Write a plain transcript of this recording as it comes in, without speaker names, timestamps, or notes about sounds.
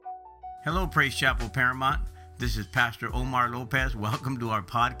Hello, Praise Chapel Paramount. This is Pastor Omar Lopez. Welcome to our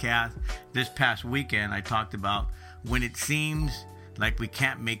podcast. This past weekend, I talked about when it seems like we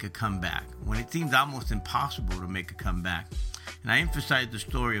can't make a comeback, when it seems almost impossible to make a comeback. And I emphasized the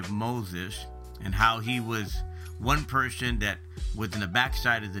story of Moses and how he was one person that was in the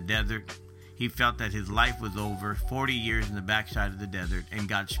backside of the desert. He felt that his life was over, 40 years in the backside of the desert, and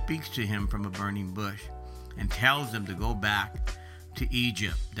God speaks to him from a burning bush and tells him to go back to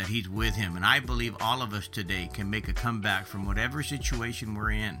Egypt, that he's with him. And I believe all of us today can make a comeback from whatever situation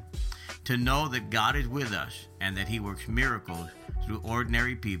we're in, to know that God is with us and that he works miracles through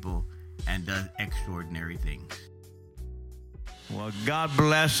ordinary people and does extraordinary things. Well, God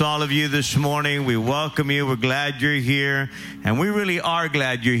bless all of you this morning. We welcome you. We're glad you're here. And we really are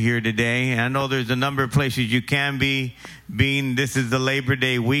glad you're here today. I know there's a number of places you can be, being this is the Labor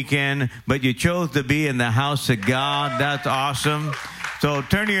Day weekend, but you chose to be in the house of God. That's awesome. So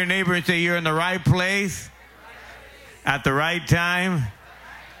turn to your neighbor and say, you're in the right place, at the right time,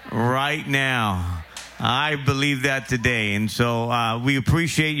 right now. I believe that today. And so we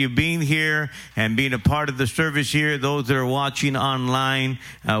appreciate you being here and being a part of the service here. Those that are watching online,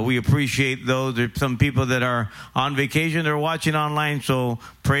 we appreciate those. There's some people that are on vacation that are watching online. So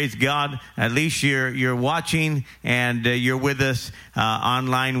praise God. At least you're watching and you're with us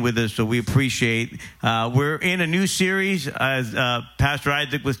online with us. So we appreciate. We're in a new series, as Pastor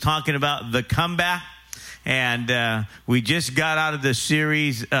Isaac was talking about, the comeback. And we just got out of the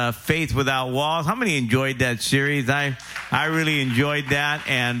series, Faith Without Walls. How many enjoyed that series? I really enjoyed that.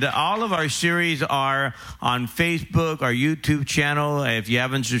 And all of our series are on Facebook, our YouTube channel. If you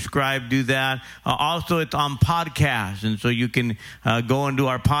haven't subscribed, do that. Also, it's on podcast. And so you can go into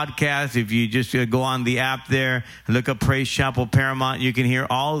our podcast. If you just go on the app there, look up Praise Chapel Paramount, you can hear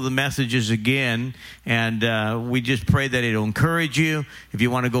all of the messages again. And we just pray that it'll encourage you. If you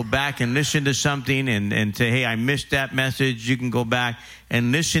want to go back and listen to something and say, hey, I missed that message, you can go back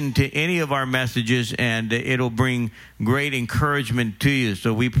and listen to any of our messages, and it'll bring great encouragement to you.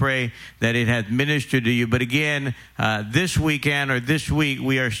 So we pray that it has ministered to you. But again, this weekend or this week,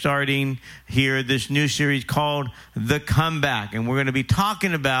 we are starting here this new series called The Comeback. And we're going to be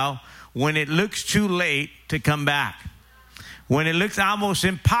talking about when it looks too late to come back. When it looks almost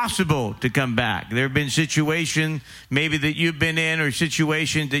impossible to come back. There have been situations maybe that you've been in, or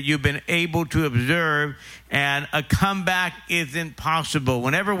situations that you've been able to observe, and a comeback isn't possible.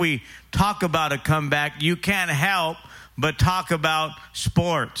 Whenever we talk about a comeback, you can't help but talk about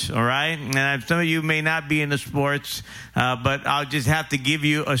sports, all right? And some of you may not be into sports, but I'll just have to give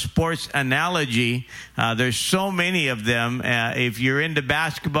you a sports analogy. There's so many of them. If you're into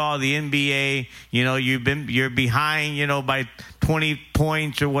basketball, the NBA, you're behind, by 20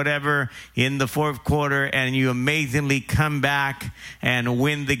 points or whatever in the fourth quarter, and you amazingly come back and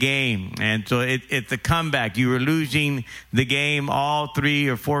win the game. And so it's a comeback. You were losing the game all 3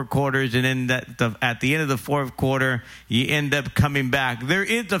 or 4 quarters, and then at the end of the fourth quarter, you end up coming back. There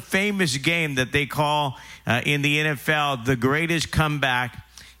is a famous game that they call in the NFL the greatest comeback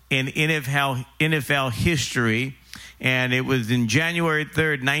in NFL history. And it was in January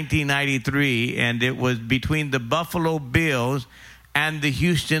 3rd, 1993, and it was between the Buffalo Bills and the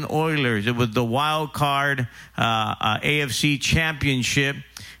Houston Oilers. It was the wild card AFC championship,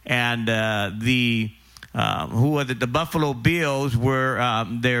 and the Buffalo Bills were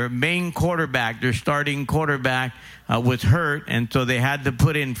their main quarterback, their starting quarterback was hurt, and so they had to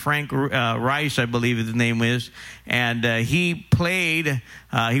put in Frank Rice, I believe his name is, and he played.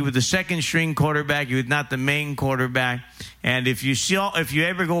 He was the second string quarterback. He was not the main quarterback. And if you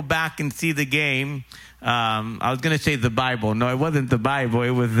ever go back and see the game, I was going to say the Bible. No, it wasn't the Bible. It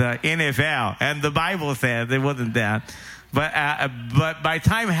was NFL, and the Bible says it wasn't that. But by the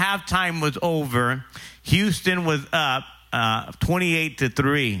time halftime was over, Houston was up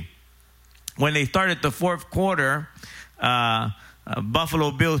 28-3. When they started the fourth quarter,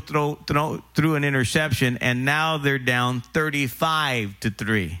 Buffalo Bills threw an interception, and now they're down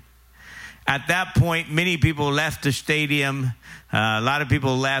 35-3. At that point, many people left the stadium. A lot of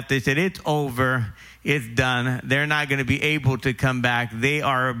people left. They said, it's over. It's done. They're not going to be able to come back. They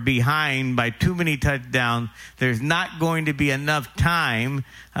are behind by too many touchdowns. There's not going to be enough time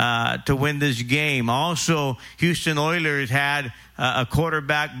to win this game. Also, Houston Oilers had a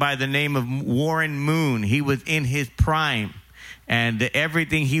quarterback by the name of Warren Moon. He was in his prime. And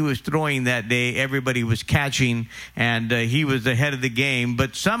everything he was throwing that day, everybody was catching, and he was ahead of the game.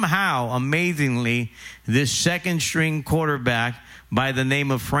 But somehow, amazingly, this second-string quarterback by the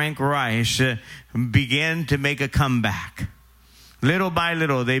name of Frank Rice began to make a comeback. little by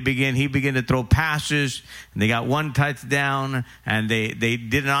little, he began to throw passes, and they got one touchdown, and they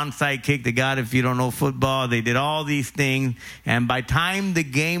did an onside kick to God. If you don't know football, they did all these things, and by time the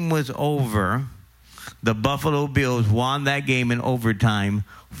game was over, the Buffalo Bills won that game in overtime,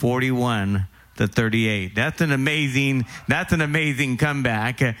 41-38. That's an amazing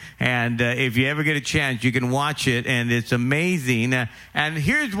comeback. And if you ever get a chance, you can watch it, and it's amazing. And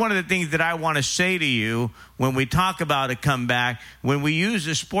here's one of the things that I want to say to you when we talk about a comeback. When we use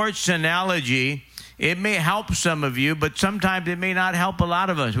a sports analogy, it may help some of you, but sometimes it may not help a lot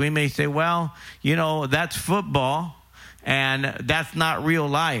of us. We may say, well, that's football, and that's not real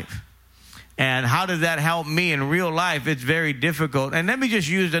life. And how does that help me in real life? It's very difficult. And let me just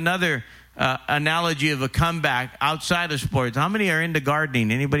use another analogy of a comeback outside of sports. How many are into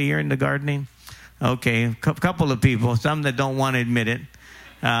gardening? Anybody here into gardening? Okay, a couple of people, some that don't want to admit it.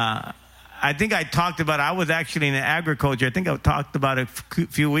 I think I was actually in agriculture. I think I talked about it a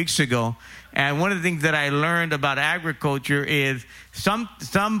few weeks ago. And one of the things that I learned about agriculture is some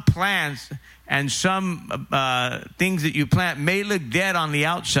plants and some things that you plant may look dead on the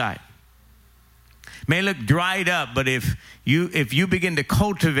outside, may look dried up, but if you begin to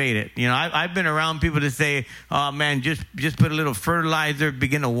cultivate it, I've been around people that say, oh man, just put a little fertilizer,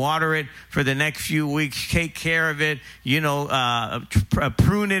 begin to water it for the next few weeks, take care of it,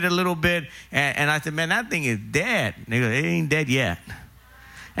 prune it a little bit. And I said, man, that thing is dead. And they go, it ain't dead yet.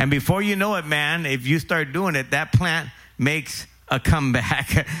 And before you know it, man, if you start doing it, that plant makes a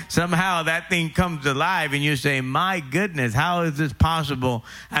comeback. Somehow that thing comes alive, and you say, my goodness, how is this possible?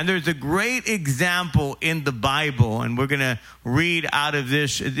 And there's a great example in the Bible, and we're going to read out of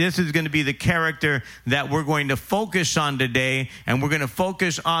this. This is going to be the character that we're going to focus on today, and we're going to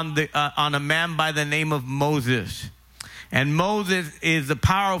focus on a man by the name of Moses. And Moses is a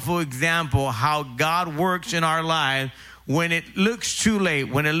powerful example how God works in our lives when it looks too late,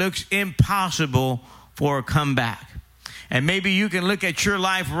 when it looks impossible for a comeback. And maybe you can look at your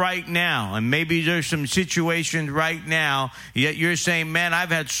life right now, and maybe there's some situations right now, yet you're saying, man, I've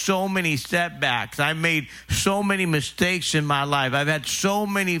had so many setbacks. I've made so many mistakes in my life. I've had so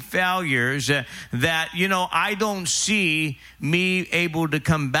many failures that, I don't see me able to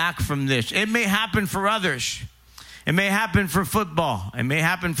come back from this. It may happen for others. It may happen for football. It may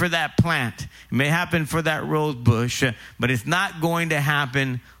happen for that plant. It may happen for that rose bush, but it's not going to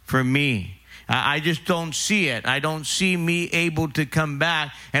happen for me. I just don't see it. I don't see me able to come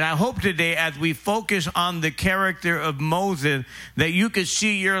back. And I hope today, as we focus on the character of Moses, that you could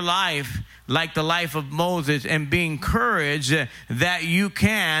see your life like the life of Moses and be encouraged that you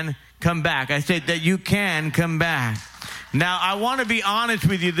can come back. I said that you can come back. Now, I want to be honest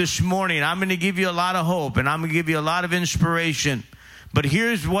with you this morning. I'm going to give you a lot of hope, and I'm going to give you a lot of inspiration. But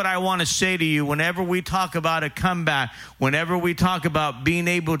here's what I want to say to you. Whenever we talk about a comeback, whenever we talk about being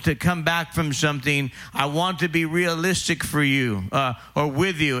able to come back from something, I want to be realistic for you or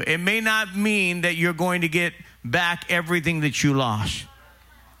with you. It may not mean that you're going to get back everything that you lost.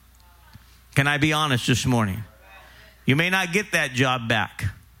 Can I be honest this morning? You may not get that job back.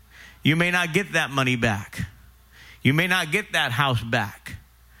 You may not get that money back. You may not get that house back.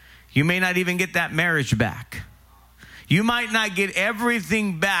 You may not even get that marriage back. You might not get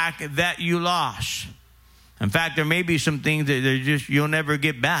everything back that you lost. In fact, there may be some things that you'll never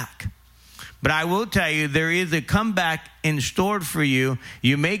get back. But I will tell you, there is a comeback in store for you.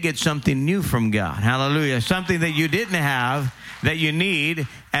 You may get something new from God. Hallelujah. Something that you didn't have that you need.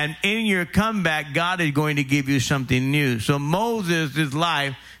 And in your comeback, God is going to give you something new. So Moses'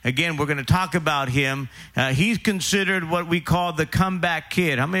 life, again, we're going to talk about him. He's considered what we call the comeback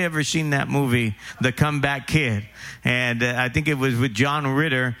kid. How many ever seen that movie, The Comeback Kid? And I think it was with John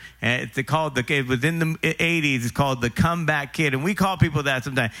Ritter. It was in the 80s. It's called The Comeback Kid. And we call people that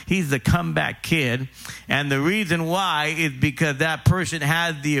sometimes. He's the comeback kid. And the reason why is because that person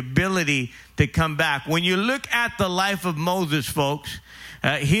has the ability to come back. When you look at the life of Moses, folks,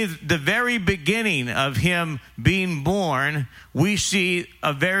 the very beginning of him being born, we see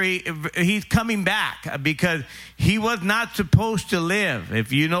he's coming back because he was not supposed to live.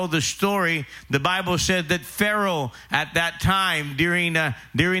 If you know the story, the Bible said that Pharaoh at that time, during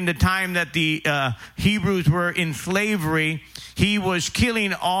the time that the Hebrews were in slavery, he was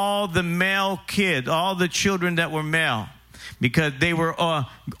killing all the male kids, all the children that were male, because they were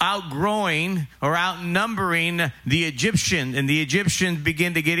outgrowing or outnumbering the Egyptians. And the Egyptians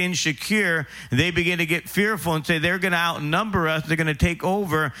begin to get insecure. They begin to get fearful and say, they're going to outnumber us. They're going to take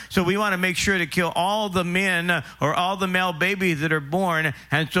over. So we want to make sure to kill all the men or all the male babies that are born.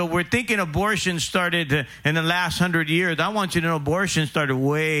 And so we're thinking abortion started in the last 100 years. I want you to know abortion started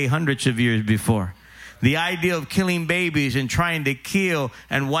way hundreds of years before. the idea of killing babies and trying to kill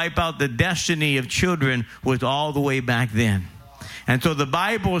and wipe out the destiny of children was all the way back then. And so the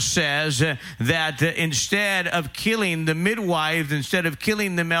Bible says that instead of killing the midwives, instead of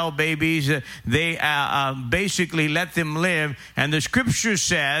killing the male babies, they basically let them live. And the scripture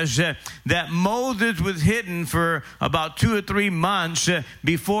says that Moses was hidden for about 2 or 3 months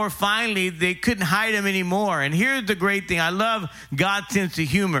before finally they couldn't hide him anymore. And here's the great thing. I love God's sense of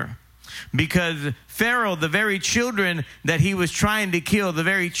humor, because Pharaoh, the very children that he was trying to kill, the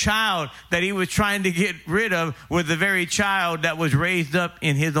very child that he was trying to get rid of, was the very child that was raised up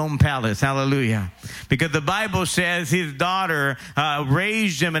in his own palace. Hallelujah. Because the Bible says his daughter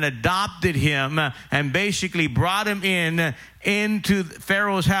raised him and adopted him and basically brought him into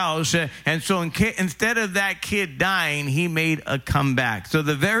Pharaoh's house. And so instead of that kid dying, he made a comeback. So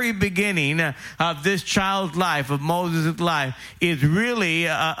the very beginning of this child's life, of Moses' life, is really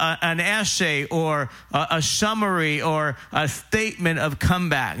an essay or a summary or a statement of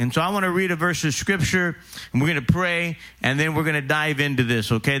comeback. And so I want to read a verse of scripture, and we're going to pray, and then we're going to dive into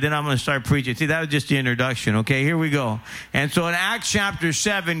this, okay? Then I'm going to start preaching. See, that was just the introduction, okay? Here we go. And so in Acts chapter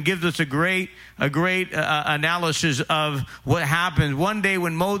 7 gives us a great analysis of what happened. One day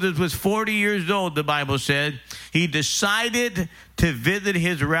when Moses was 40 years old, the Bible said, he decided to visit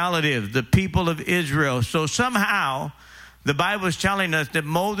his relatives, the people of Israel. So somehow the Bible is telling us that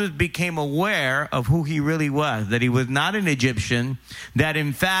Moses became aware of who he really was, that he was not an Egyptian, that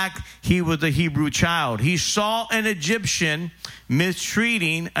in fact he was a Hebrew child. He saw an Egyptian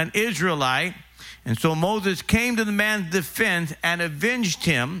mistreating an Israelite, and so Moses came to the man's defense and avenged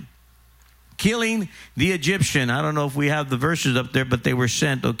him, killing the Egyptian. I don't know if we have the verses up there, but they were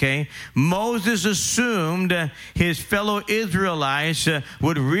sent, okay? Moses assumed his fellow Israelites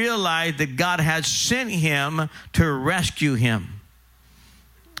would realize that God had sent him to rescue him.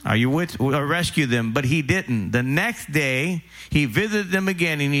 Are you with? Rescue them, but he didn't. The next day, he visited them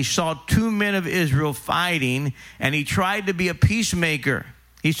again, and he saw 2 men of Israel fighting, and he tried to be a peacemaker.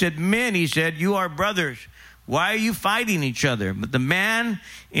 He said, "Men," he said, "you are brothers. Why are you fighting each other?" But the man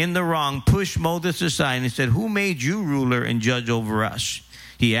in the wrong pushed Moses aside and he said, "Who made you ruler and judge over us?"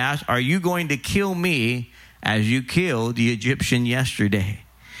 He asked, "Are you going to kill me as you killed the Egyptian yesterday?"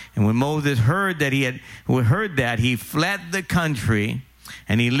 And when Moses heard that, he fled the country,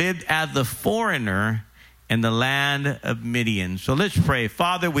 and he lived as a foreigner in the land of Midian. So let's pray.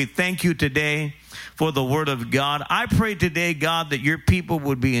 Father, we thank you today for the word of God. I pray today, God, that your people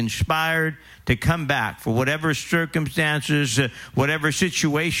would be inspired to come back for whatever circumstances, whatever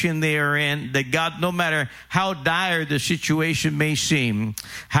situation they are in, that God, no matter how dire the situation may seem,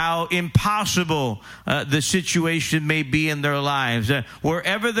 how impossible the situation may be in their lives,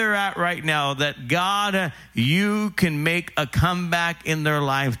 wherever they're at right now, that God, you can make a comeback in their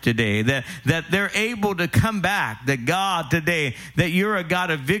life today, that they're able to come back, that God today, that you're a God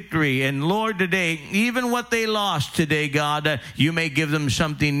of victory. And Lord, today, even what they lost today, God, you may give them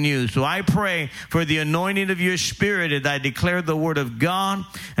something new. So I pray for the anointing of your Spirit as I declare the word of God,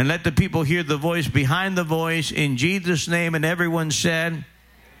 and let the people hear the voice behind the voice in Jesus' name. And everyone said,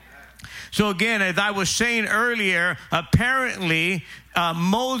 so again, as I was saying earlier, apparently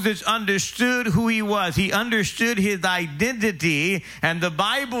Moses understood who he was. He understood his identity. And the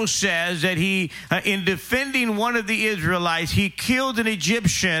Bible says that he, in defending one of the Israelites, he killed an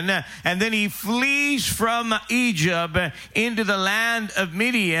Egyptian, and then he flees from Egypt into the land of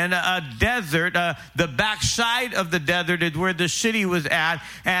Midian, a desert. The backside of the desert is where the city was at.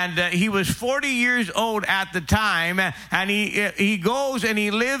 And he was 40 years old at the time. And he goes and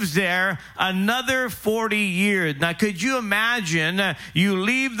he lives there another 40 years. Now, could you imagine? You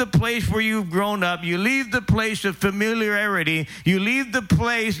leave the place where you've grown up. You leave the place of familiarity. You leave the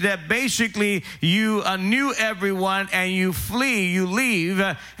place that basically you knew everyone, and you flee. You leave,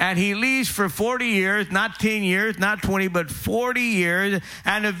 and he leaves for 40 years, not 10 years, not 20, but 40 years.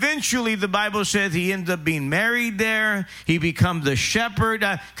 And eventually, the Bible says he ends up being married there. He becomes a shepherd.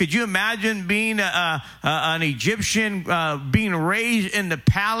 Could you imagine being an Egyptian, being raised in the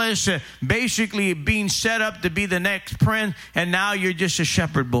palace, basically being set up to be the next prince, and now you're just a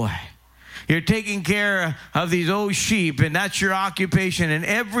shepherd boy. You're taking care of these old sheep, and that's your occupation. And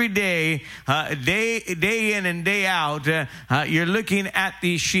every day, day in and day out, you're looking at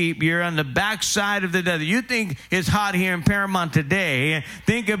these sheep. You're on the backside of the desert. You think it's hot here in Paramount today.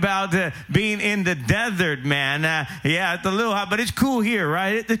 Think about being in the desert, man. Yeah, it's a little hot, but it's cool here,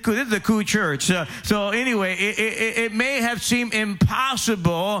 right? This is a cool church. So anyway, it may have seemed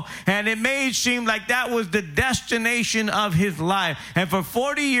impossible, and it may seem like that was the destination of his life. And for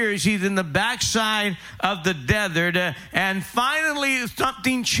 40 years, he's in the backside of the desert, and finally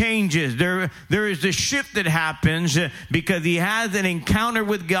something changes. There is a shift that happens because he has an encounter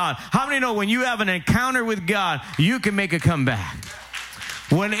with God. How many know when you have an encounter with God, you can make a comeback?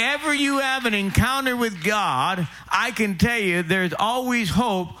 Whenever you have an encounter with God, I can tell you there's always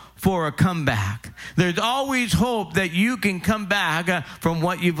hope for a comeback. There's always hope that you can come back from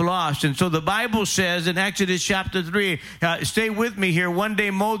what you've lost. And so the Bible says in Exodus chapter 3, stay with me here. One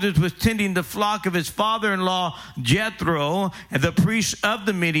day Moses was tending the flock of his father-in-law Jethro, the priest of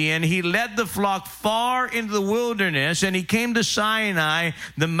the Midian. He led the flock far into the wilderness, and he came to Sinai,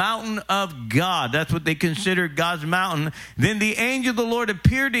 the mountain of God. That's what they considered God's mountain. Then the angel of the Lord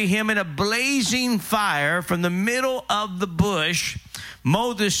appeared to him in a blazing fire from the middle of the bush.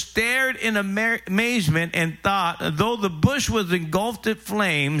 Moses stared in amazement and thought, though the bush was engulfed in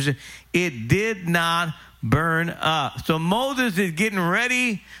flames, it did not burn up. So Moses is getting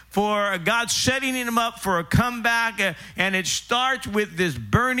ready for God setting him up for a comeback, and it starts with this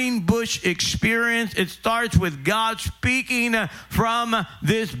burning bush experience. It starts with God speaking from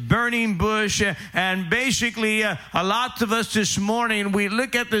this burning bush, and basically lots of us this morning, we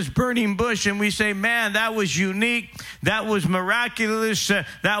look at this burning bush and we say, man, that was unique, that was miraculous,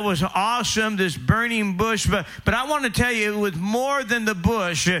 that was awesome, this burning bush. But I want to tell you, it was more than the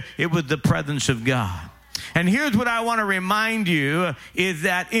bush, it was the presence of God. And here's what I want to remind you is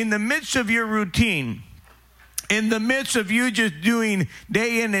that in the midst of your routine, in the midst of you just doing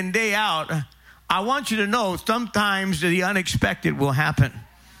day in and day out, I want you to know sometimes the unexpected will happen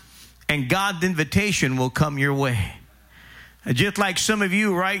and God's invitation will come your way. Just like some of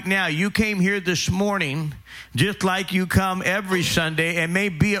you right now, you came here this morning, just like you come every Sunday. It may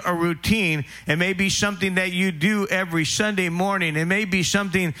be a routine. It may be something that you do every Sunday morning. It may be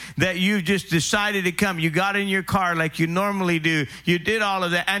something that you just decided to come. You got in your car like you normally do. You did all of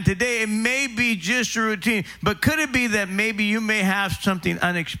that. And today it may be just a routine. But could it be that maybe you may have something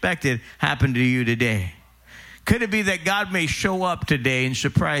unexpected happen to you today? Could it be that God may show up today and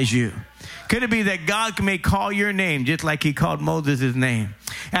surprise you? Could it be that God may call your name just like he called Moses' name?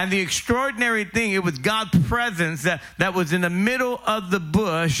 And the extraordinary thing, it was God's presence that was in the middle of the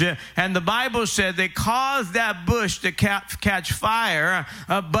bush. And the Bible said they caused that bush to catch fire,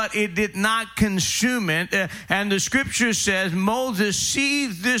 but it did not consume it. And the scripture says Moses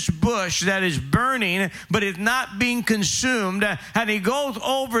sees this bush that is burning, but it's not being consumed. And he goes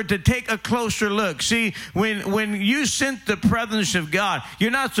over to take a closer look. See, when you sense the presence of God,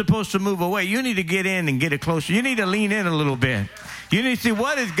 you're not supposed to move away. You need to get in and get it closer. You need to lean in a little bit. You need to see,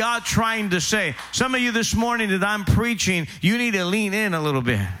 what is God trying to say? Some of you this morning that I'm preaching, you need to lean in a little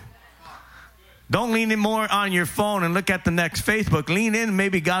bit. Don't lean in more on your phone and look at the next Facebook. Lean in.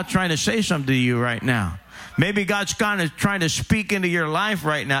 Maybe God's trying to say something to you right now. Maybe God's kind of trying to speak into your life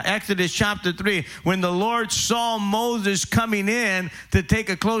right now. Exodus chapter 3, when the Lord saw Moses coming in to take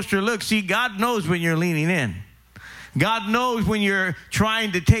a closer look. See, God knows when you're leaning in. God knows when you're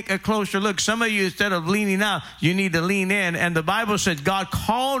trying to take a closer look. Some of you, instead of leaning out, you need to lean in. And the Bible says God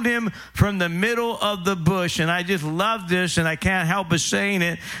called him from the middle of the bush. And I just love this, and I can't help but saying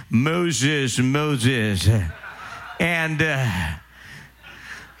it. Moses, Moses. And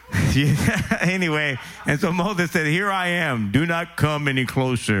anyway, and so Moses said, here I am. Do not come any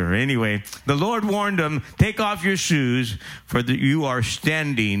closer. Anyway, the Lord warned him, take off your shoes, for you are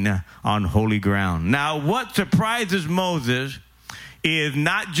standing on holy ground. Now, what surprises Moses is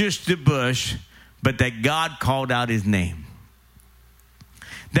not just the bush, but that God called out his name.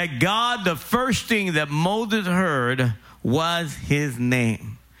 That God, the first thing that Moses heard was his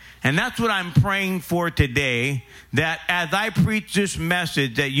name. And that's what I'm praying for today, that as I preach this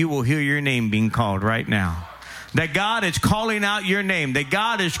message, that you will hear your name being called right now. That God is calling out your name. That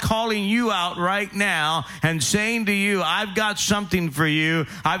God is calling you out right now and saying to you, I've got something for you.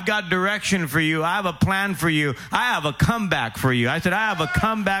 I've got direction for you. I have a plan for you. I have a comeback for you. I said, I have a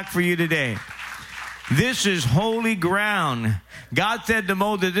comeback for you today. This is holy ground. God said to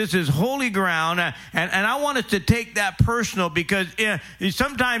Moses, this is holy ground. And I want us to take that personal, because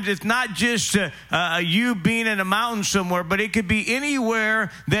sometimes it's not just you being in a mountain somewhere, but it could be anywhere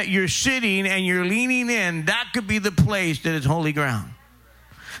that you're sitting and you're leaning in. That could be the place that is holy ground.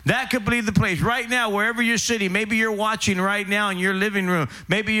 That could be the place right now, wherever you're sitting. Maybe you're watching right now in your living room.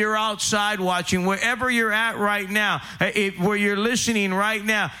 Maybe you're outside watching. Wherever you're at right now, where you're listening right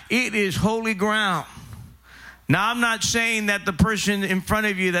now, it is holy ground. Now, I'm not saying that the person in front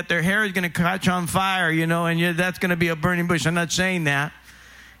of you, that their hair is going to catch on fire, and that's going to be a burning bush. I'm not saying that.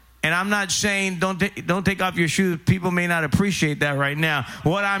 And I'm not saying don't take off your shoes. People may not appreciate that right now.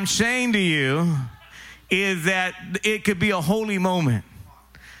 What I'm saying to you is that it could be a holy moment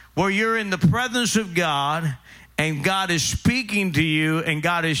where you're in the presence of God and God is speaking to you and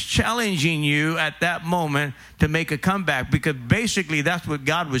God is challenging you at that moment to make a comeback. Because basically that's what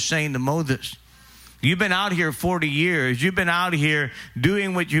God was saying to Moses. You've been out here 40 years. You've been out here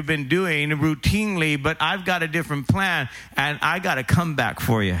doing what you've been doing routinely, but I've got a different plan, and I got a comeback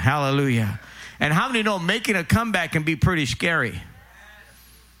for you. Hallelujah. And how many know making a comeback can be pretty scary?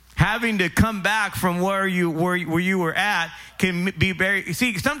 Having to come back from where you were at can be very...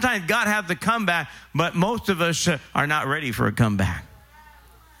 See, sometimes God has the comeback, but most of us are not ready for a comeback.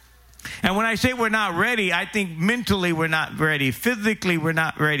 And when I say we're not ready, I think mentally we're not ready. Physically we're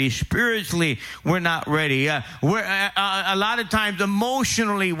not ready. Spiritually we're not ready. A lot of times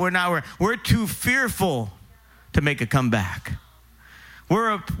emotionally we're not ready. We're too fearful to make a comeback.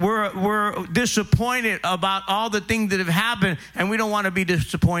 We're disappointed about all the things that have happened, and we don't want to be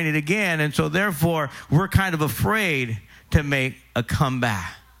disappointed again. And so therefore we're kind of afraid to make a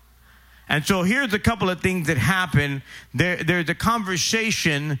comeback. And so here's a couple of things that happen. There's a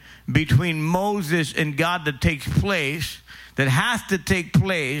conversation between Moses and God that takes place, that has to take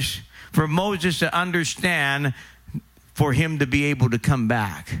place for Moses to understand, for him to be able to come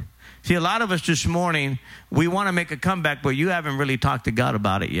back. See, a lot of us this morning, we want to make a comeback, but you haven't really talked to God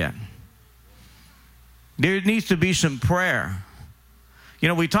about it yet. There needs to be some prayer. You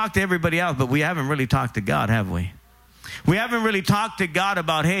know, we talk to everybody else, but we haven't really talked to God, have we? We haven't really talked to God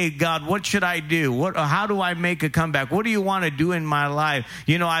about, hey, God, what should I do? How do I make a comeback? What do you want to do in my life?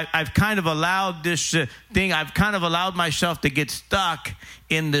 You know, I've kind of allowed this thing. I've kind of allowed myself to get stuck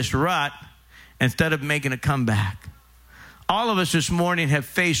in this rut instead of making a comeback. All of us this morning have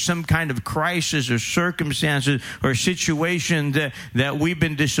faced some kind of crisis or circumstances or situations that we've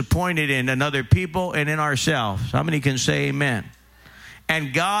been disappointed in other people and in ourselves. How many can say amen?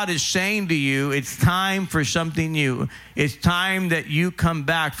 And God is saying to you, it's time for something new. It's time that you come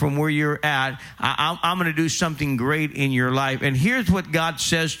back from where you're at. I'm going to do something great in your life. And here's what God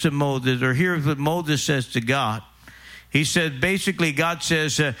says to Moses, or here's what Moses says to God. He said, basically, God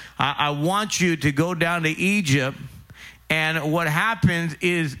says, I want you to go down to Egypt. And what happens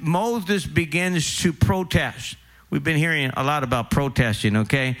is Moses begins to protest. We've been hearing a lot about protesting,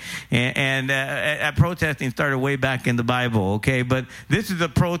 okay? And protesting started way back in the Bible, okay? But this is a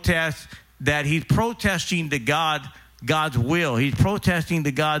protest that he's protesting to God's will. He's protesting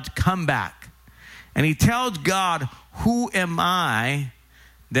to God's comeback. And he tells God, who am I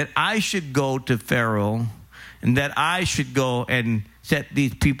that I should go to Pharaoh and that I should go and set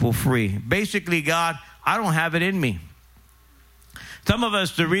these people free? Basically, God, I don't have it in me. Some of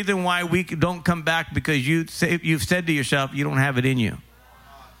us, the reason why we don't come back because you've said to yourself, you don't have it in you.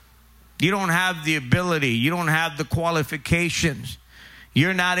 You don't have the ability. You don't have the qualifications.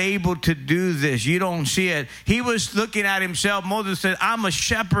 You're not able to do this. You don't see it. He was looking at himself. Moses said, I'm a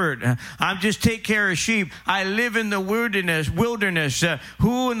shepherd. I'm just take care of sheep. I live in the wilderness.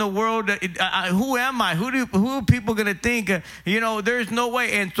 Who in the world, who am I? Who are people going to think? There's no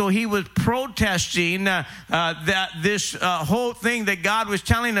way. And so he was protesting that this whole thing that God was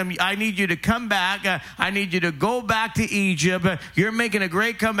telling him, I need you to come back. I need you to go back to Egypt. You're making a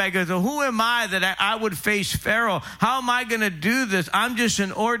great comeback. So who am I that I would face Pharaoh? How am I going to do this? I'm just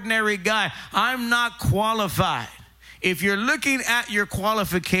an ordinary guy. I'm not qualified. If you're looking at your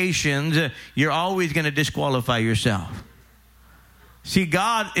qualifications, you're always going to disqualify yourself. See,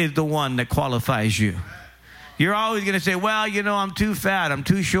 God is the one that qualifies you. You're always going to say, well, I'm too fat, I'm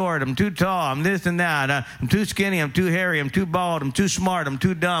too short, I'm too tall, I'm this and that, I'm too skinny, I'm too hairy, I'm too bald, I'm too smart, I'm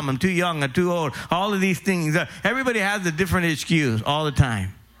too dumb, I'm too young, I'm too old. All of these things. Everybody has a different excuse all the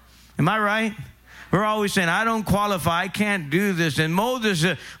time. Am I right? We're always saying, I don't qualify, I can't do this. And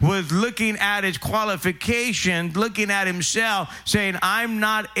Moses was looking at his qualifications, looking at himself, saying, I'm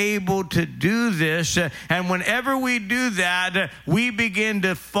not able to do this. And whenever we do that, we begin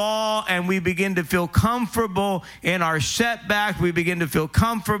to fall and we begin to feel comfortable in our setback. We begin to feel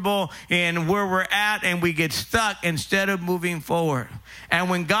comfortable in where we're at, and we get stuck instead of moving forward. And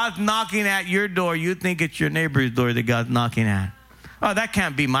when God's knocking at your door, you think it's your neighbor's door that God's knocking at. Oh, that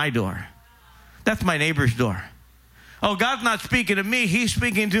can't be my door. That's my neighbor's door. Oh, God's not speaking to me. He's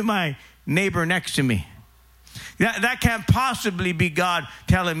speaking to my neighbor next to me. That can't possibly be God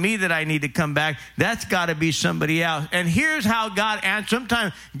telling me that I need to come back. That's got to be somebody else. And here's how God answers.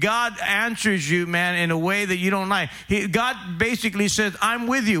 Sometimes God answers you, man, in a way that you don't like. God basically says, I'm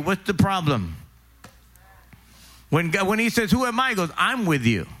with you. What's the problem? When he says, who am I? He goes, I'm with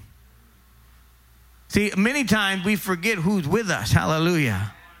you. See, many times we forget who's with us.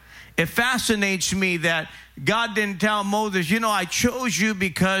 Hallelujah. It fascinates me that God didn't tell Moses, I chose you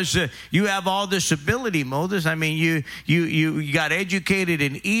because you have all this ability, Moses. I mean, you got educated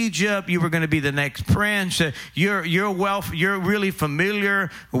in Egypt. You were going to be the next prince. You're really familiar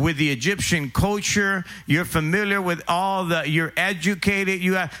with the Egyptian culture. You're familiar with you're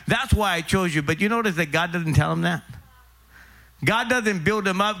educated. That's why I chose you. But you notice that God doesn't tell him that. God doesn't build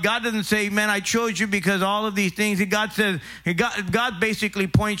him up. God doesn't say, man, I chose you because all of these things. God basically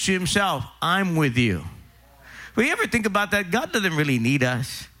points to himself. I'm with you. But you ever think about that? God doesn't really need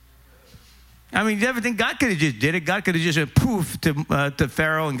us. I mean, you ever think God could have just did it? God could have just said poof to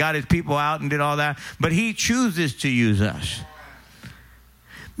Pharaoh and got his people out and did all that. But he chooses to use us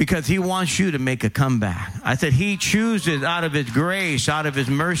because he wants you to make a comeback. I said he chooses out of his grace, out of his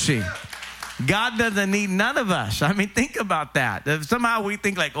mercy. God doesn't need none of us. I mean, think about that. If somehow we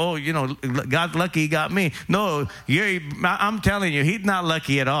think like, God's lucky he got me. No, I'm telling you, he's not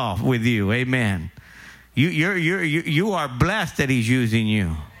lucky at all with you. Amen. You are blessed that he's using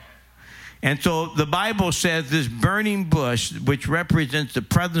you. And so the Bible says this burning bush, which represents the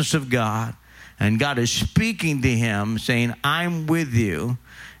presence of God, and God is speaking to him saying, I'm with you.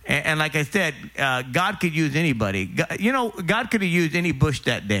 And like I said, God could use anybody. God could have used any bush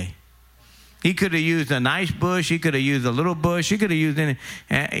that day. He could have used a nice bush. He could have used a little bush. He could have used any.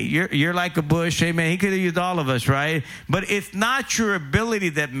 You're like a bush, amen. He could have used all of us, right? But it's not your ability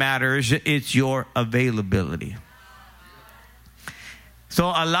that matters. It's your availability. So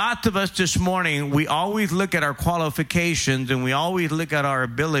a lot of us this morning, we always look at our qualifications and we always look at our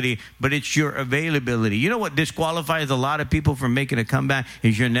ability, but it's your availability. You know what disqualifies a lot of people from making a comeback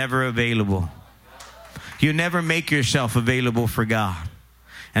is you're never available. You never make yourself available for God.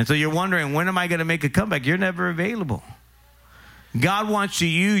 And so you're wondering, when am I going to make a comeback? You're never available. God wants to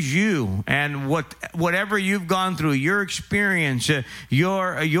use you, and whatever you've gone through, your experience,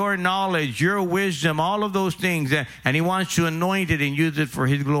 your knowledge, your wisdom, all of those things, and he wants to anoint it and use it for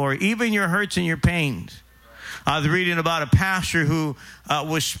his glory, even your hurts and your pains. I was reading about a pastor who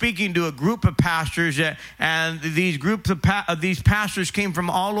was speaking to a group of pastors, and these pastors came from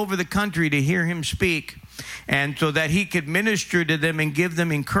all over the country to hear him speak, and so that he could minister to them and give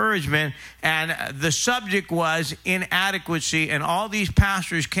them encouragement. And the subject was inadequacy, and all these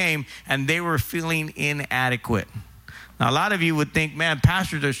pastors came, and they were feeling inadequate. Now, a lot of you would think, man,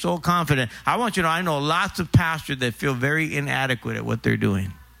 pastors are so confident. I want you to know, I know lots of pastors that feel very inadequate at what they're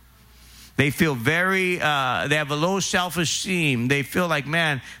doing. They feel they have a low self-esteem. They feel like,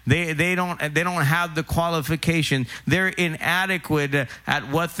 man, they don't have the qualification. They're inadequate at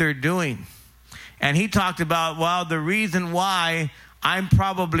what they're doing. And he talked about, the reason why I'm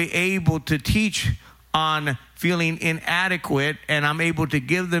probably able to teach on feeling inadequate and I'm able to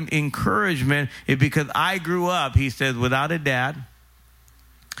give them encouragement is because I grew up, he says, without a dad.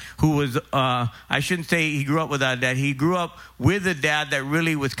 Who was, I shouldn't say he grew up without a dad. He grew up with a dad that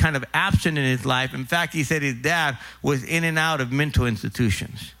really was kind of absent in his life. In fact, he said his dad was in and out of mental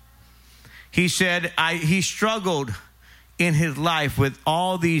institutions. He said he struggled in his life with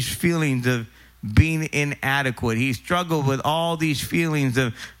all these feelings of being inadequate. He struggled with all these feelings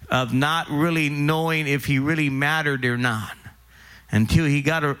of not really knowing if he really mattered or not, until he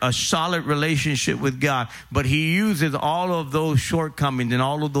got a solid relationship with God. But he uses all of those shortcomings and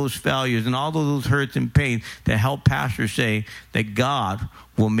all of those failures and all of those hurts and pains to help pastors say that God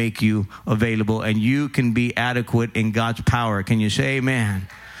will make you available and you can be adequate in God's power. Can you say amen?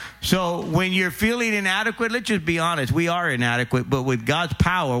 So when you're feeling inadequate, let's just be honest. We are inadequate, but with God's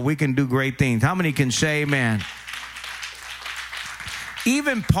power, we can do great things. How many can say amen?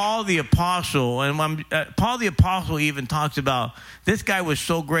 Even Paul the Apostle, and Paul the Apostle even talks about, this guy was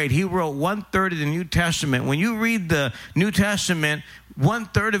so great. He wrote 1/3 of the New Testament. When you read the New Testament,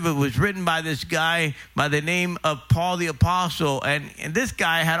 1/3 of it was written by this guy by the name of Paul the Apostle. And this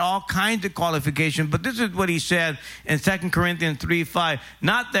guy had all kinds of qualifications, but this is what he said in 2 Corinthians 3:5.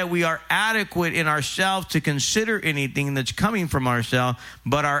 Not that we are adequate in ourselves to consider anything that's coming from ourselves,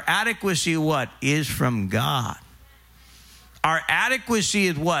 but our adequacy, what? Is from God. Our adequacy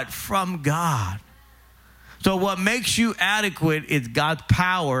is what? From God. So what makes you adequate is God's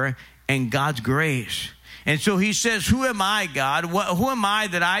power and God's grace. And so he says, who am I, God? Who am I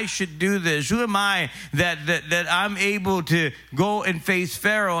that I should do this? Who am I that I'm able to go and face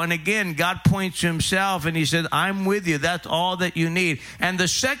Pharaoh? And again, God points to himself and he says, I'm with you. That's all that you need. And the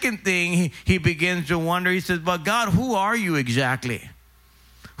second thing he begins to wonder, he says, but God, who are you exactly?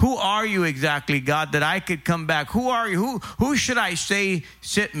 Who are you exactly, God, that I could come back? Who are you? Who should I say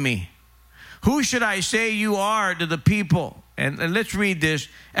sent me? Who should I say you are to the people? And let's read this,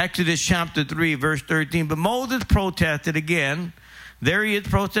 Exodus chapter 3, verse 13. But Moses protested again. There he is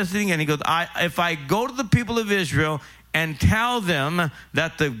protesting, and he goes, if I go to the people of Israel and tell them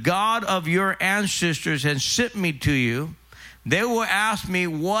that the God of your ancestors has sent me to you, they will ask me,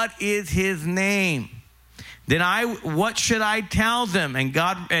 what is his name? Then what should I tell them? And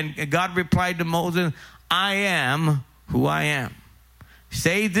God replied to Moses, I am who I am.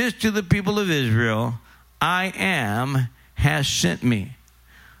 Say this to the people of Israel, I am has sent me.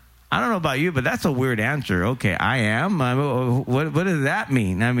 I don't know about you, but that's a weird answer. Okay, I am? What does that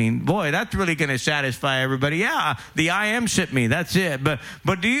mean? I mean, boy, that's really going to satisfy everybody. Yeah, the I am sent me. That's it. But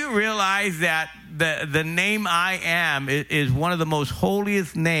do you realize that the name I am is one of the most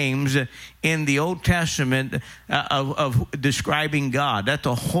holiest names in the Old Testament of describing God? That's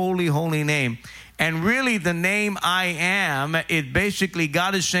a holy, holy name. And really, the name I am, it basically,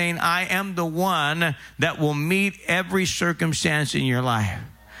 God is saying, I am the one that will meet every circumstance in your life,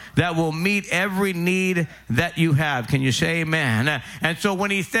 that will meet every need that you have. Can you say amen? And so when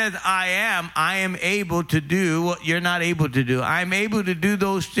he says, I am able to do what you're not able to do. I'm able to do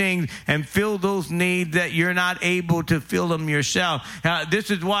those things and fill those needs that you're not able to fill them yourself. This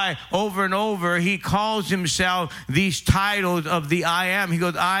is why over and over he calls himself these titles of the I am. He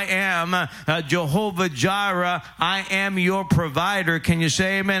goes, I am Jehovah Jireh. I am your provider. Can you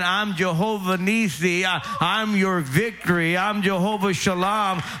say amen? I'm Jehovah Nisi. I'm your victory. I'm Jehovah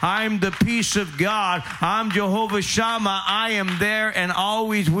Shalom. I'm the peace of God. I'm Jehovah Shammah. I am there and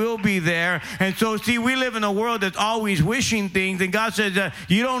always will be there. And so, see, we live in a world that's always wishing things. And God says,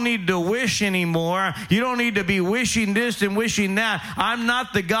 you don't need to wish anymore. You don't need to be wishing this and wishing that. I'm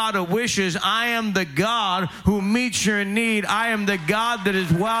not the God of wishes. I am the God who meets your need. I am the God that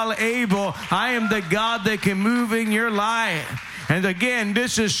is well able. I am the God that can move in your life. And again,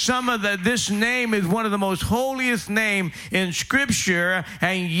 this name is one of the most holiest names in Scripture,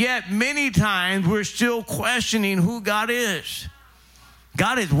 and yet many times we're still questioning who God is.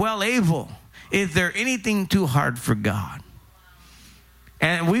 God is well able. Is there anything too hard for God?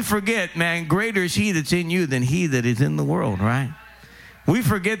 And we forget, man, greater is he that's in you than he that is in the world, right? We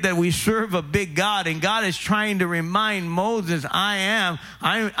forget that we serve a big God, and God is trying to remind Moses, I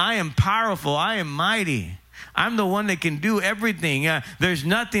am powerful, I am mighty. I'm the one that can do everything. There's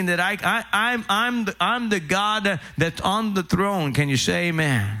nothing that I'm the God that's on the throne. Can you say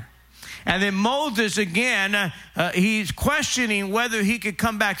amen? And then Moses, again, he's questioning whether he could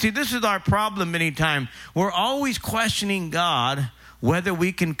come back. See, this is our problem many times. We're always questioning God whether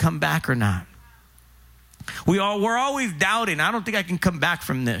we can come back or not. We're always doubting. I don't think I can come back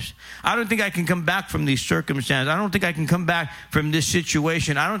from this. I don't think I can come back from these circumstances. I don't think I can come back from this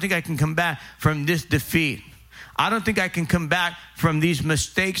situation. I don't think I can come back from this defeat. I don't think I can come back from these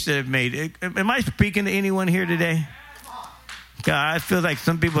mistakes that I've made. Am I speaking to anyone here today? God, I feel like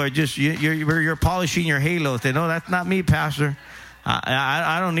some people are just, you're polishing your halo. Say, no, that's not me, Pastor.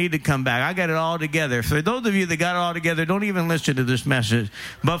 I don't need to come back. I got it all together. For those of you that got it all together, don't even listen to this message.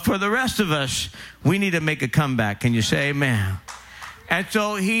 But for the rest of us, we need to make a comeback. Can you say amen? And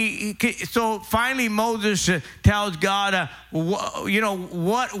so so finally Moses tells God,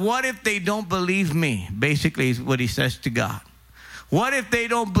 what if they don't believe me? Basically is what he says to God. What if they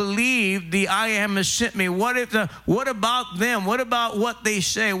don't believe the I am has sent me? What about them? What about what they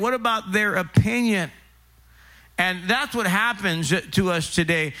say? What about their opinion? And that's what happens to us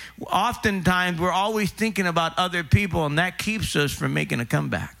today. Oftentimes we're always thinking about other people, and that keeps us from making a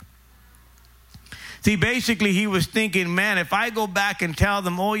comeback. See, basically, he was thinking, man, if I go back and tell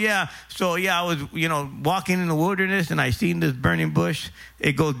them, I was, walking in the wilderness and I seen this burning bush,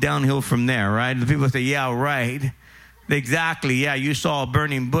 it goes downhill from there, right? And the people say, yeah, right. Exactly, yeah, you saw a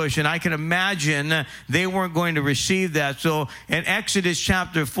burning bush. And I can imagine they weren't going to receive that. So in Exodus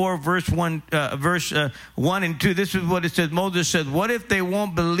chapter 4, verse 1 and 2, this is what it says. Moses said, what if they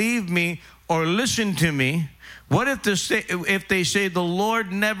won't believe me or listen to me? What if they say the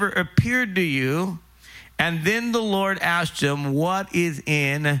Lord never appeared to you? And then the Lord asked him, what is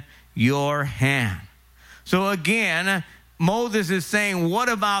in your hand? So again, Moses is saying, what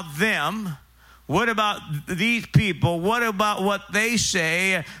about them? What about these people? What about what they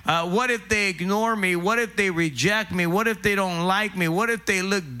say? What if they ignore me? What if they reject me? What if they don't like me? What if they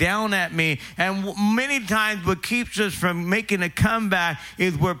look down at me? And many times what keeps us from making a comeback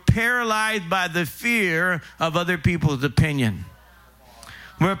is we're paralyzed by the fear of other people's opinion.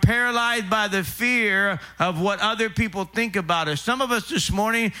 We're paralyzed by the fear of what other people think about us. Some of us this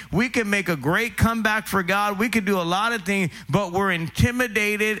morning, we can make a great comeback for God. We can do a lot of things, but we're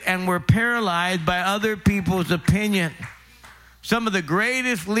intimidated and we're paralyzed by other people's opinion. Some of the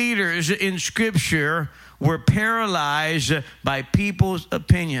greatest leaders in Scripture we're paralyzed by people's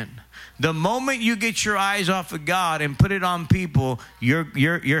opinion. The moment you get your eyes off of God and put it on people,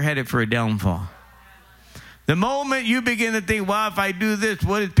 you're headed for a downfall. The moment you begin to think, well, if I do this,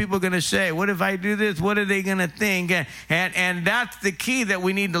 what is people going to say? What if I do this? What are they going to think? And that's the key that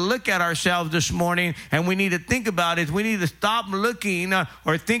we need to look at ourselves this morning, and we need to think about is we need to stop looking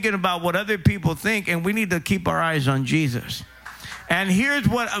or thinking about what other people think, and we need to keep our eyes on Jesus. And here's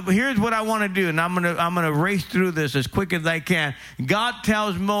what I want to do, and I'm gonna race through this as quick as I can. God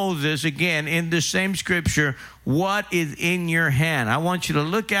tells Moses again in the same scripture, what is in your hand. I want you to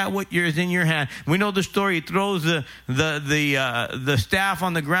look at what is in your hand. We know the story. He throws the staff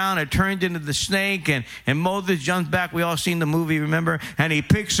on the ground. It turns into the snake, and Moses jumps back. We all seen the movie, remember? And he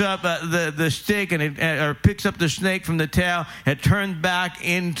picks up the stick or picks up the snake from the tail. It turns back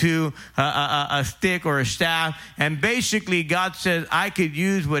into a stick or a staff. And basically, God says, I could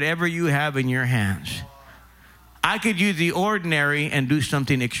use whatever you have in your hands. I could use the ordinary and do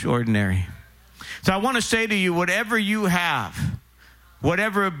something extraordinary. So I want to say to you, whatever you have,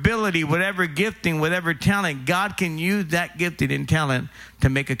 whatever ability, whatever gifting, whatever talent, God can use that gifting and talent to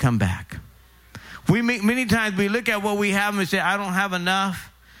make a comeback. Many times we look at what we have and we say, I don't have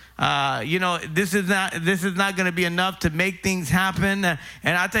enough. This is not going to be enough to make things happen. And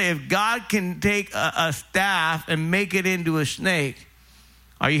I tell you, if God can take a staff and make it into a snake,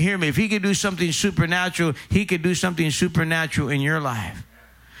 are you hearing me? If he could do something supernatural, he could do something supernatural in your life.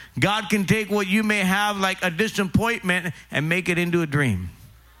 God can take what you may have like a disappointment and make it into a dream.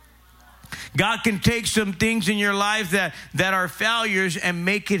 God can take some things in your life that are failures and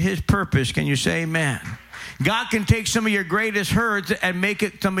make it his purpose. Can you say amen? God can take some of your greatest hurts and make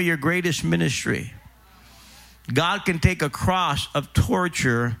it some of your greatest ministry. God can take a cross of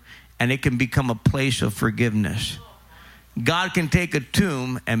torture and it can become a place of forgiveness. God can take a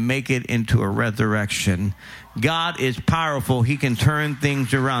tomb and make it into a resurrection. God is powerful. He can turn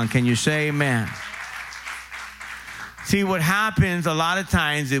things around. Can you say amen? See, what happens a lot of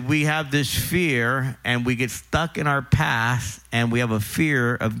times is we have this fear and we get stuck in our past and we have a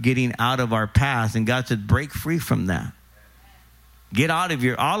fear of getting out of our past. And God said, break free from that. Get out of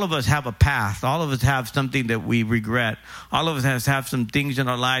all of us have a past. All of us have something that we regret. All of us have some things in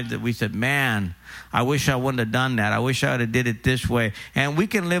our lives that we said, man, I wish I wouldn't have done that. I wish I would have did it this way. And we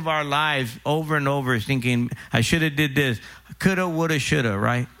can live our lives over and over thinking, I should have did this. Coulda, woulda, shoulda,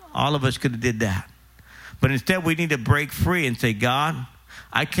 right? All of us could have did that. But instead, we need to break free and say, God,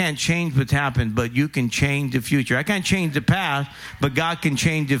 I can't change what's happened, but you can change the future. I can't change the past, but God can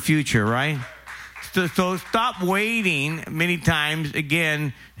change the future, right? So stop waiting many times,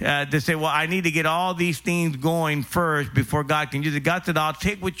 again, to say, well, I need to get all these things going first before God can use it. God said, I'll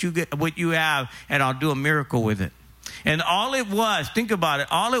take what you have, and I'll do a miracle with it. And all it was, think about it,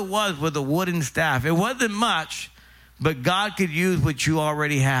 all it was a wooden staff. It wasn't much, but God could use what you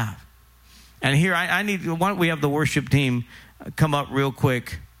already have. And here, why don't we have the worship team come up real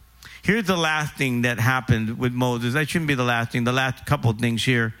quick. Here's the last thing that happened with Moses. That shouldn't be the last thing, the last couple of things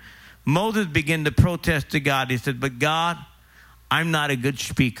here. Moses began to protest to God. He said, but God, I'm not a good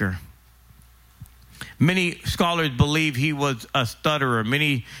speaker. Many scholars believe he was a stutterer.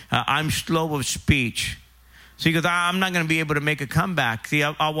 I'm slow of speech. So he goes, I'm not going to be able to make a comeback. See,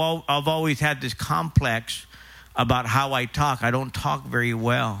 I've always had this complex about how I talk. I don't talk very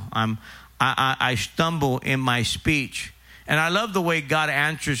well. I stumble in my speech. And I love the way God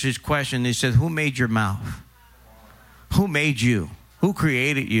answers his question. He says, who made your mouth? Who made you? Who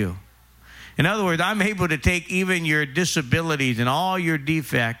created you? In other words, I'm able to take even your disabilities and all your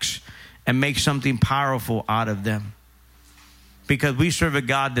defects and make something powerful out of them. Because we serve a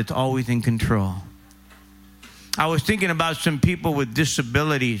God that's always in control. I was thinking about some people with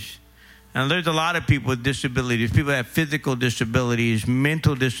disabilities. And there's a lot of people with disabilities. People that have physical disabilities,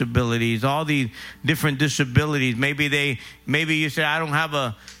 mental disabilities, all these different disabilities. Maybe you say, I don't have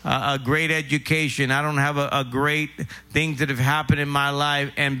a great education. I don't have a great things that have happened in my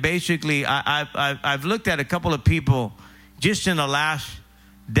life. And basically, I've looked at a couple of people just in the last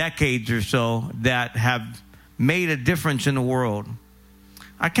decades or so that have made a difference in the world.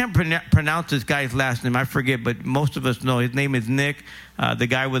 I can't pronounce this guy's last name. I forget, but most of us know. His name is Nick, the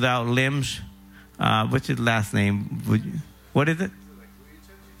guy without limbs. What's his last name? What is it?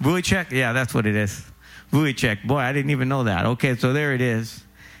 Vujicic? Yeah, that's what it is. Vujicic. Boy, I didn't even know that. Okay, so there it is.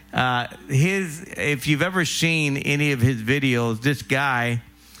 If you've ever seen any of his videos, this guy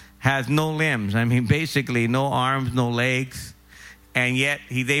has no limbs. I mean, basically no arms, no legs. And yet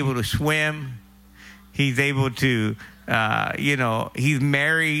he's able to swim. He's able to... he's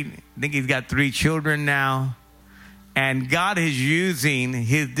married. I think he's got 3 children now. And God is using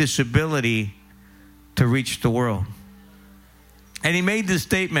his disability to reach the world. And he made this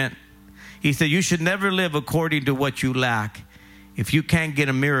statement. He said, you should never live according to what you lack. If you can't get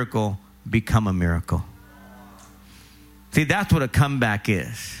a miracle, become a miracle. See, that's what a comeback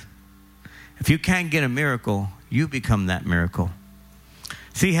is. If you can't get a miracle, you become that miracle.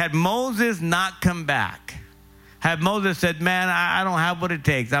 See, had Moses not come back, had Moses said, man, I don't have what it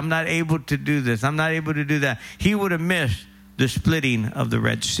takes. I'm not able to do this. I'm not able to do that. He would have missed the splitting of the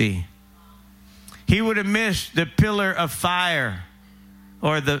Red Sea. He would have missed the pillar of fire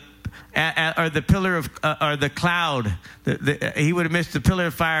or the pillar of or the cloud. He would have missed the pillar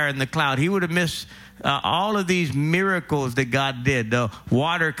of fire and the cloud. He would have missed all of these miracles that God did, the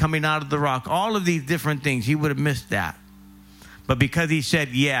water coming out of the rock, all of these different things. He would have missed that. But because he said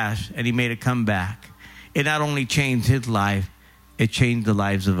yes and he made a comeback, it not only changed his life, it changed the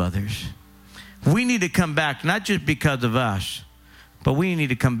lives of others. We need to come back, not just because of us, but we need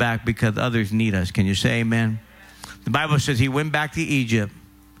to come back because others need us. Can you say amen? The Bible says he went back to Egypt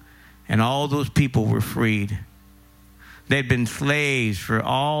and all those people were freed. They'd been slaves for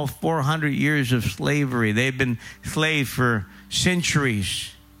all 400 years of slavery. They'd been slaves for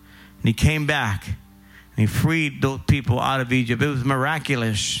centuries. And he came back and he freed those people out of Egypt. It was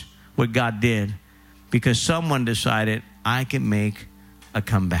miraculous what God did because someone decided, I can make a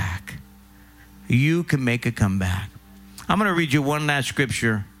comeback. You can make a comeback. I'm going to read you one last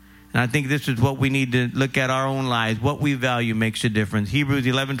scripture, and I think this is what we need to look at our own lives. What we value makes a difference. Hebrews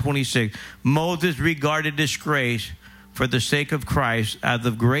 11:26. Moses regarded disgrace for the sake of Christ as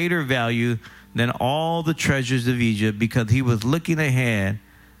of greater value than all the treasures of Egypt because he was looking ahead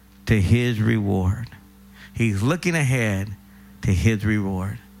to his reward. He's looking ahead to his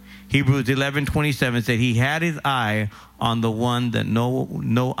reward. Hebrews 11:27 said he had his eye on the one that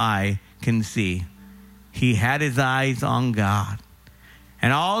no eye can see. He had his eyes on God.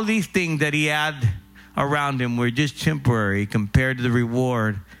 And all these things that he had around him were just temporary compared to the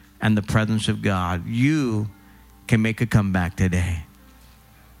reward and the presence of God. You can make a comeback today.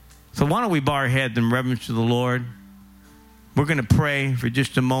 So why don't we bow our heads in reverence to the Lord? We're going to pray for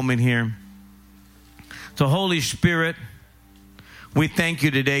just a moment here. So Holy Spirit, we thank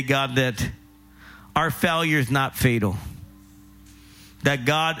you today, God, that our failure is not fatal. That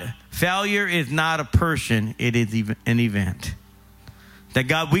God, failure is not a person, it is an event. That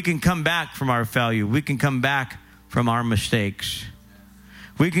God, we can come back from our failure. We can come back from our mistakes.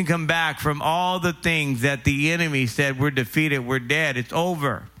 We can come back from all the things that the enemy said, we're defeated, we're dead, it's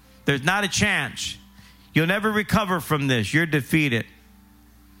over. There's not a chance. You'll never recover from this. You're defeated.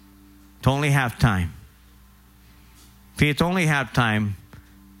 It's only halftime. See, it's only halftime.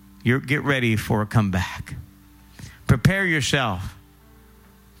 Get ready for a comeback. Prepare yourself.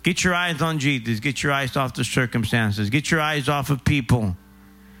 Get your eyes on Jesus. Get your eyes off the circumstances. Get your eyes off of people.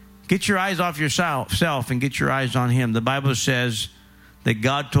 Get your eyes off yourself and get your eyes on him. The Bible says that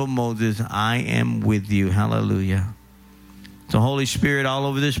God told Moses, I am with you. Hallelujah. The Holy Spirit all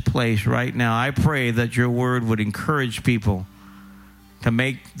over this place right now. I pray that your word would encourage people to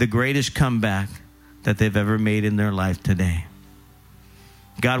make the greatest comeback that they've ever made in their life today.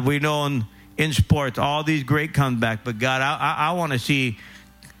 God, we know in sports all these great comebacks, but God, I want to see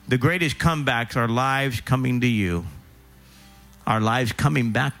the greatest comebacks, our lives coming to you. Our lives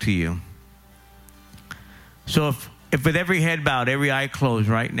coming back to you. So if with every head bowed, every eye closed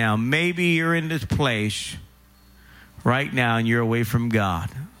right now, maybe you're in this place right now and you're away from God.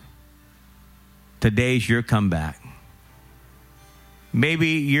 Today's your comeback. Maybe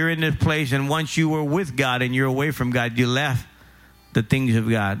you're in this place and once you were with God and you're away from God, you left the things of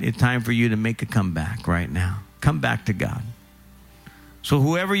God. It's time for you to make a comeback right now. Come back to God. So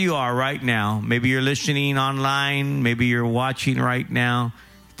whoever you are right now, maybe you're listening online, maybe you're watching right now,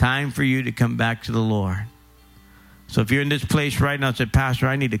 time for you to come back to the Lord. So if you're in this place right now and say, Pastor,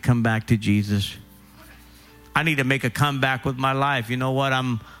 I need to come back to Jesus. I need to make a comeback with my life. You know what?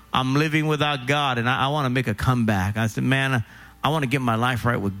 I'm living without God and I want to make a comeback. I said, man, I want to get my life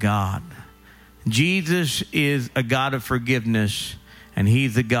right with God. Jesus is a God of forgiveness and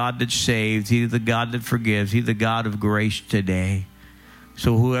he's the God that saves. He's the God that forgives. He's the God of grace today.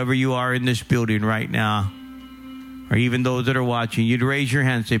 So whoever you are in this building right now, or even those that are watching, you'd raise your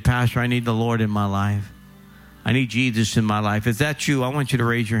hand and say, Pastor, I need the Lord in my life. I need Jesus in my life. If that's you, I want you to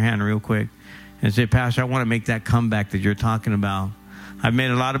raise your hand real quick and say, Pastor, I want to make that comeback that you're talking about. I've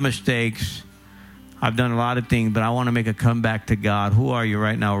made a lot of mistakes. I've done a lot of things, but I want to make a comeback to God. Who are you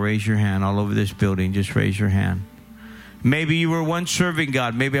right now? Raise your hand all over this building. Just raise your hand. Maybe you were once serving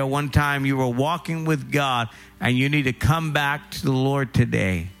God. Maybe at one time you were walking with God and you need to come back to the Lord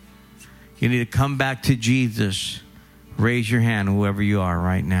today. You need to come back to Jesus. Raise your hand, whoever you are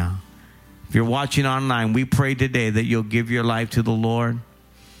right now. If you're watching online, we pray today that you'll give your life to the Lord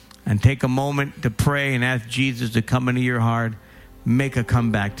and take a moment to pray and ask Jesus to come into your heart. Make a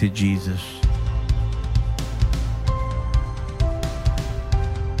comeback to Jesus.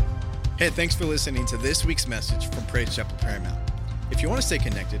 Hey, thanks for listening to this week's message from Praise Chapel Paramount. If you want to stay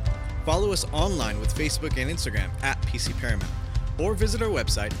connected, follow us online with Facebook and Instagram at PC Paramount, or visit our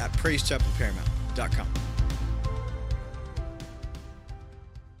website at praisechapelparamount.com.